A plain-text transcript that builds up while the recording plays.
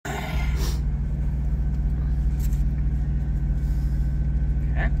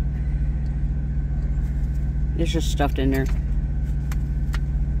It's just stuffed in there.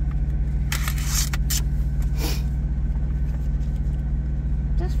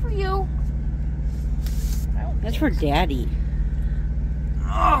 Just for you. That's for Daddy.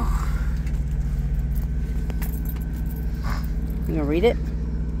 Oh. You gonna read it?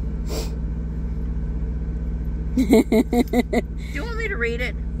 Do you want me to read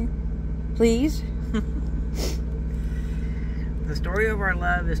it? Please. The story of our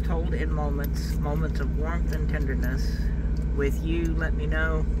love is told in moments of warmth and tenderness. With you, let me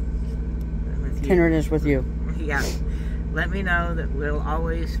know. With you. Tenderness with you. Yeah. Let me know that we'll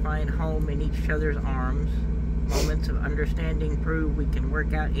always find home in each other's arms. Moments of understanding prove we can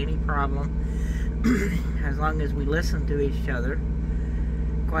work out any problem as long as we listen to each other.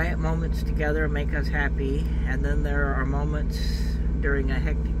 Quiet moments together make us happy, and then there are moments during a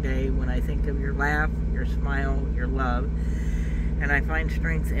hectic day when I think of your laugh, your smile, your love, and I find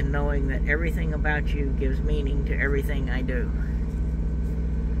strength in knowing that everything about you gives meaning to everything I do.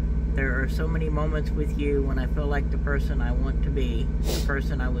 There are so many moments with you when I feel like the person I want to be, the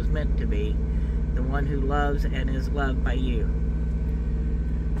person I was meant to be, the one who loves and is loved by you.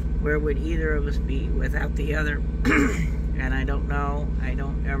 Where would either of us be without the other? And I don't know. I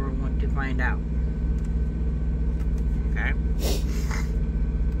don't ever want to find out. Okay?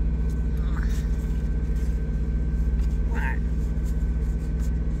 What?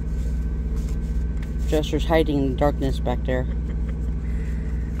 Jester's hiding in the darkness back there.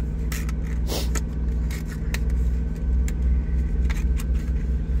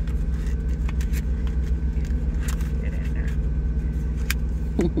 Get in there.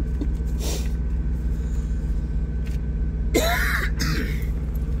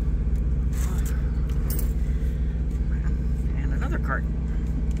 And another carton.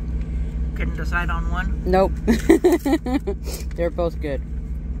 Couldn't decide on one? Nope. They're both good.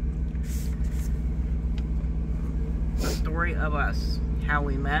 The story of us. How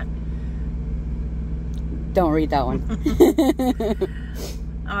we met. Don't read that one.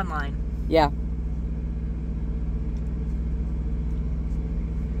 Online. Yeah.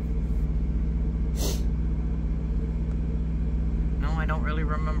 No, I don't really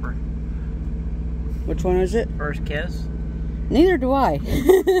remember. Which one is it? First kiss. Neither do I.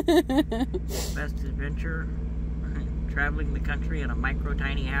 Best adventure. Traveling the country in a micro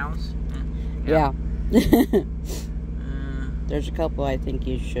tiny house. Yeah. There's a couple I think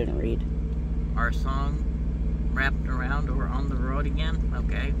you shouldn't read. Our song. Wrapped around or on the road again.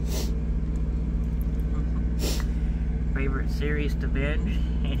 Okay. Favorite series to binge.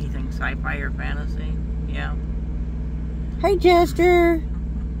 Anything sci-fi or fantasy. Yeah. Hey, Jester.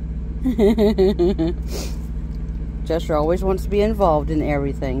 Jester always wants to be involved in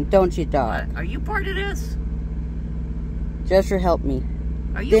everything, don't you, dog? Are you part of this? Jester, help me.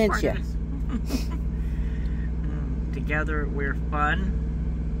 Are you Didn't part ya? of this? Together we're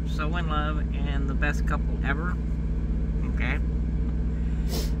fun, so in love, and the best couple ever. Okay.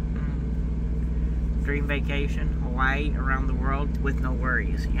 Dream vacation, Hawaii, around the world with no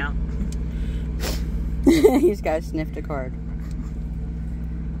worries. Yeah. He's got sniffed a card.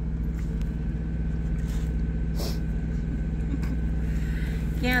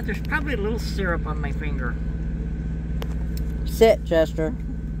 Yeah, there's probably a little syrup on my finger. Sit, Jester.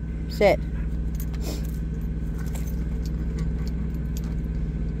 Sit.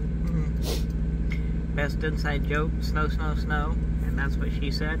 Best inside joke, snow, snow, snow. And that's what she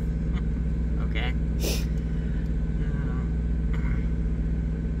said. Okay.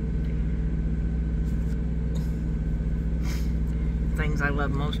 Things I love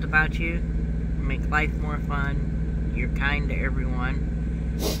most about you. Make life more fun. You're kind to everyone.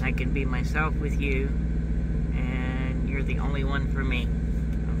 I can be myself with you. And you're the only one for me.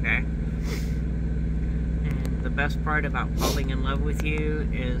 Okay? And the best part about falling in love with you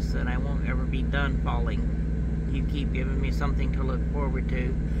is that I won't ever be done falling. You keep giving me something to look forward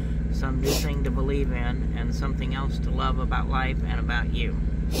to, some new thing to believe in, and something else to love about life and about you.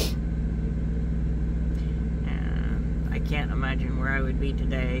 And I can't imagine where I would be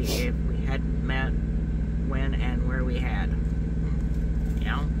today if we hadn't met when and where we had. You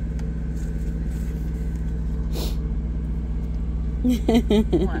know?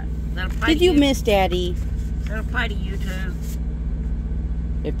 What? Did you miss Daddy? Does that apply to you too?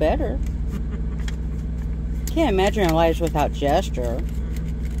 It better. Can't imagine our lives without Jester.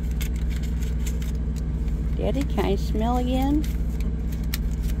 Daddy, can I smell again?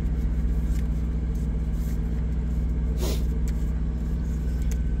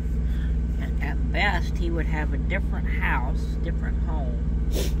 At best, he would have a different house, different home.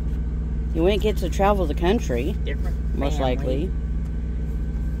 You wouldn't get to travel the country. Different family. Most likely.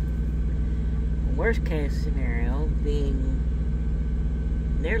 worst case scenario being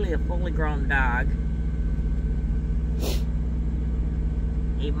nearly a fully grown dog,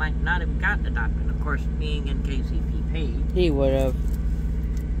 he might not have gotten adopted. Of course, being in KCPP, He would have.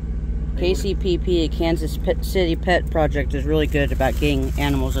 KCPP, a Kansas City Pet Project, is really good about getting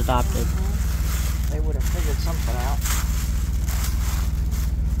animals adopted. They would have figured something out.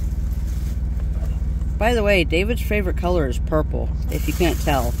 By the way, David's favorite color is purple, if you can't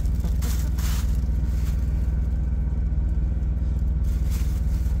tell.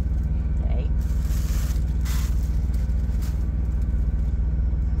 Okay.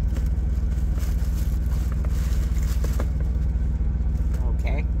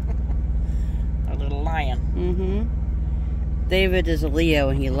 Okay. A little lion. Mm-hmm. David is a Leo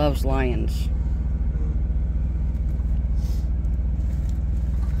and he loves lions.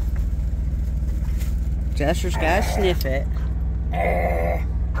 Jester's gotta sniff it.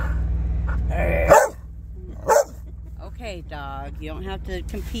 Okay, dog. You don't have to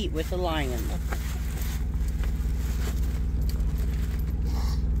compete with the lion.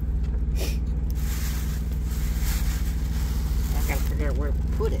 I gotta figure out where to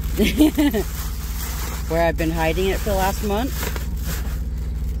put it. Where I've been hiding it for the last month.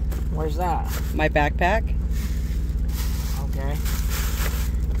 Where's that? My backpack. Okay.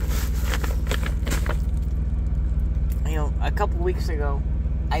 You know, a couple weeks ago,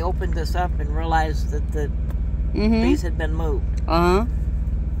 I opened this up and realized that the bees had been moved. Uh-huh.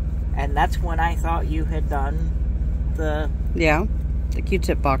 And that's when I thought you had done the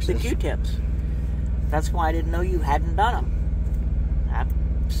Q-tip boxes. The Q-tips. That's why I didn't know you hadn't done them. I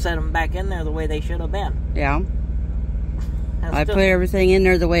set them back in there the way they should have been. Yeah. I put everything in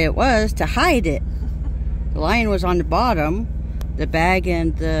there the way it was to hide it. The lion was on the bottom. The bag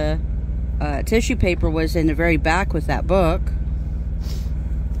and the tissue paper was in the very back with that book.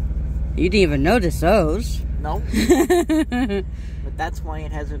 You didn't even notice those. No. But that's why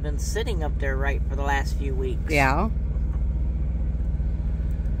it hasn't been sitting up there right for the last few weeks. Yeah.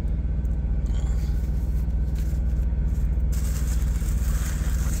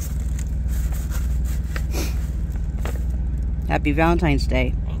 Happy Valentine's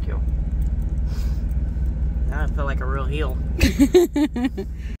Day. Thank you. Now I feel like a real heel.